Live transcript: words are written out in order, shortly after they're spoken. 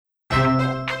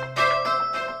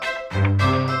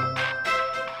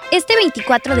Este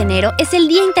 24 de enero es el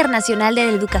Día Internacional de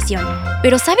la Educación.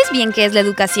 ¿Pero sabes bien qué es la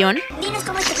educación? Dinos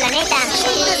cómo es tu planeta.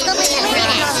 Dinos cómo es la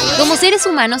vida. Como seres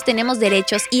humanos tenemos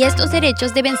derechos y estos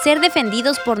derechos deben ser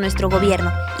defendidos por nuestro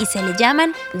gobierno y se le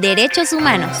llaman derechos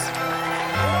humanos.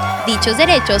 Dichos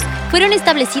derechos fueron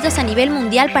establecidos a nivel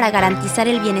mundial para garantizar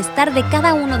el bienestar de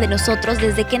cada uno de nosotros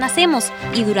desde que nacemos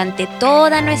y durante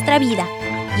toda nuestra vida.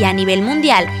 Y a nivel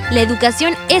mundial, la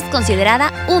educación es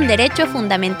considerada un derecho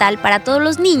fundamental para todos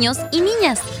los niños y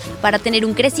niñas, para tener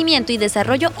un crecimiento y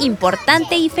desarrollo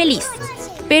importante y feliz.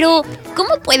 Pero,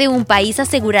 ¿cómo puede un país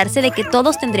asegurarse de que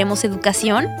todos tendremos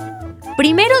educación?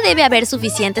 Primero debe haber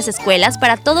suficientes escuelas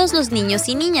para todos los niños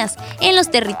y niñas en los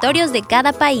territorios de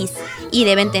cada país y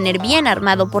deben tener bien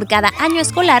armado por cada año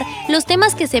escolar los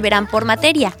temas que se verán por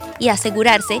materia y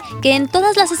asegurarse que en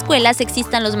todas las escuelas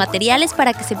existan los materiales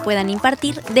para que se puedan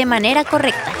impartir de manera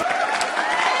correcta.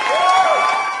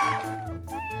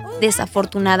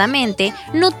 Desafortunadamente,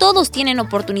 no todos tienen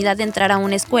oportunidad de entrar a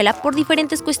una escuela por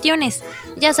diferentes cuestiones,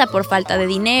 ya sea por falta de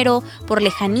dinero, por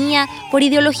lejanía, por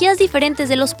ideologías diferentes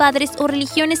de los padres o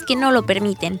religiones que no lo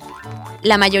permiten.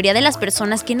 La mayoría de las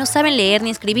personas que no saben leer ni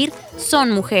escribir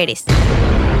son mujeres.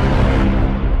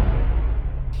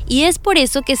 Y es por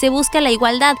eso que se busca la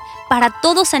igualdad para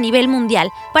todos a nivel mundial,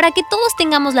 para que todos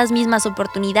tengamos las mismas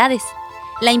oportunidades.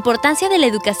 La importancia de la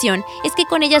educación es que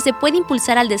con ella se puede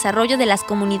impulsar al desarrollo de las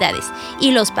comunidades y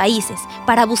los países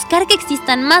para buscar que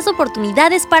existan más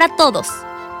oportunidades para todos.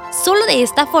 Solo de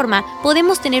esta forma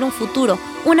podemos tener un futuro,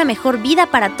 una mejor vida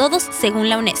para todos según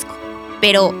la UNESCO.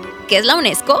 Pero, ¿qué es la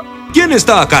UNESCO? ¿Quién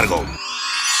está a cargo?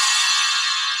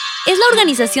 Es la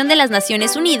Organización de las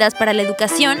Naciones Unidas para la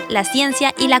Educación, la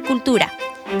Ciencia y la Cultura.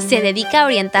 Se dedica a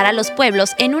orientar a los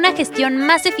pueblos en una gestión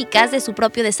más eficaz de su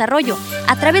propio desarrollo,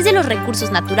 a través de los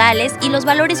recursos naturales y los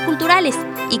valores culturales,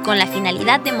 y con la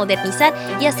finalidad de modernizar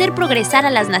y hacer progresar a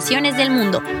las naciones del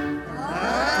mundo,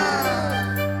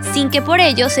 sin que por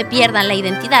ello se pierdan la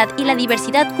identidad y la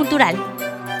diversidad cultural.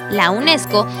 La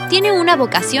UNESCO tiene una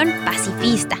vocación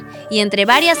pacifista, y entre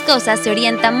varias cosas se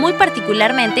orienta muy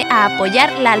particularmente a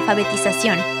apoyar la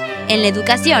alfabetización. En la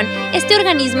educación, este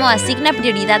organismo asigna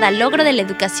prioridad al logro de la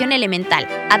educación elemental,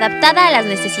 adaptada a las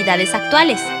necesidades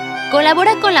actuales.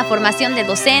 Colabora con la formación de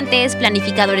docentes,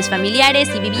 planificadores familiares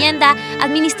y vivienda,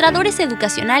 administradores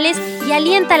educacionales y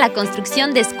alienta la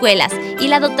construcción de escuelas y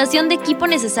la dotación de equipo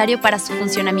necesario para su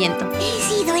funcionamiento. He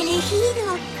sido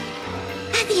elegido.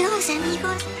 Adiós,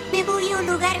 amigos. Me voy a un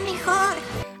lugar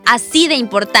mejor. Así de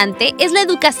importante es la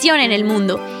educación en el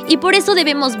mundo y por eso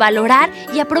debemos valorar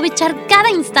y aprovechar cada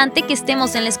instante que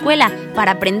estemos en la escuela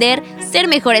para aprender, ser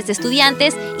mejores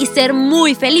estudiantes y ser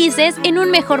muy felices en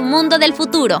un mejor mundo del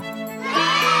futuro.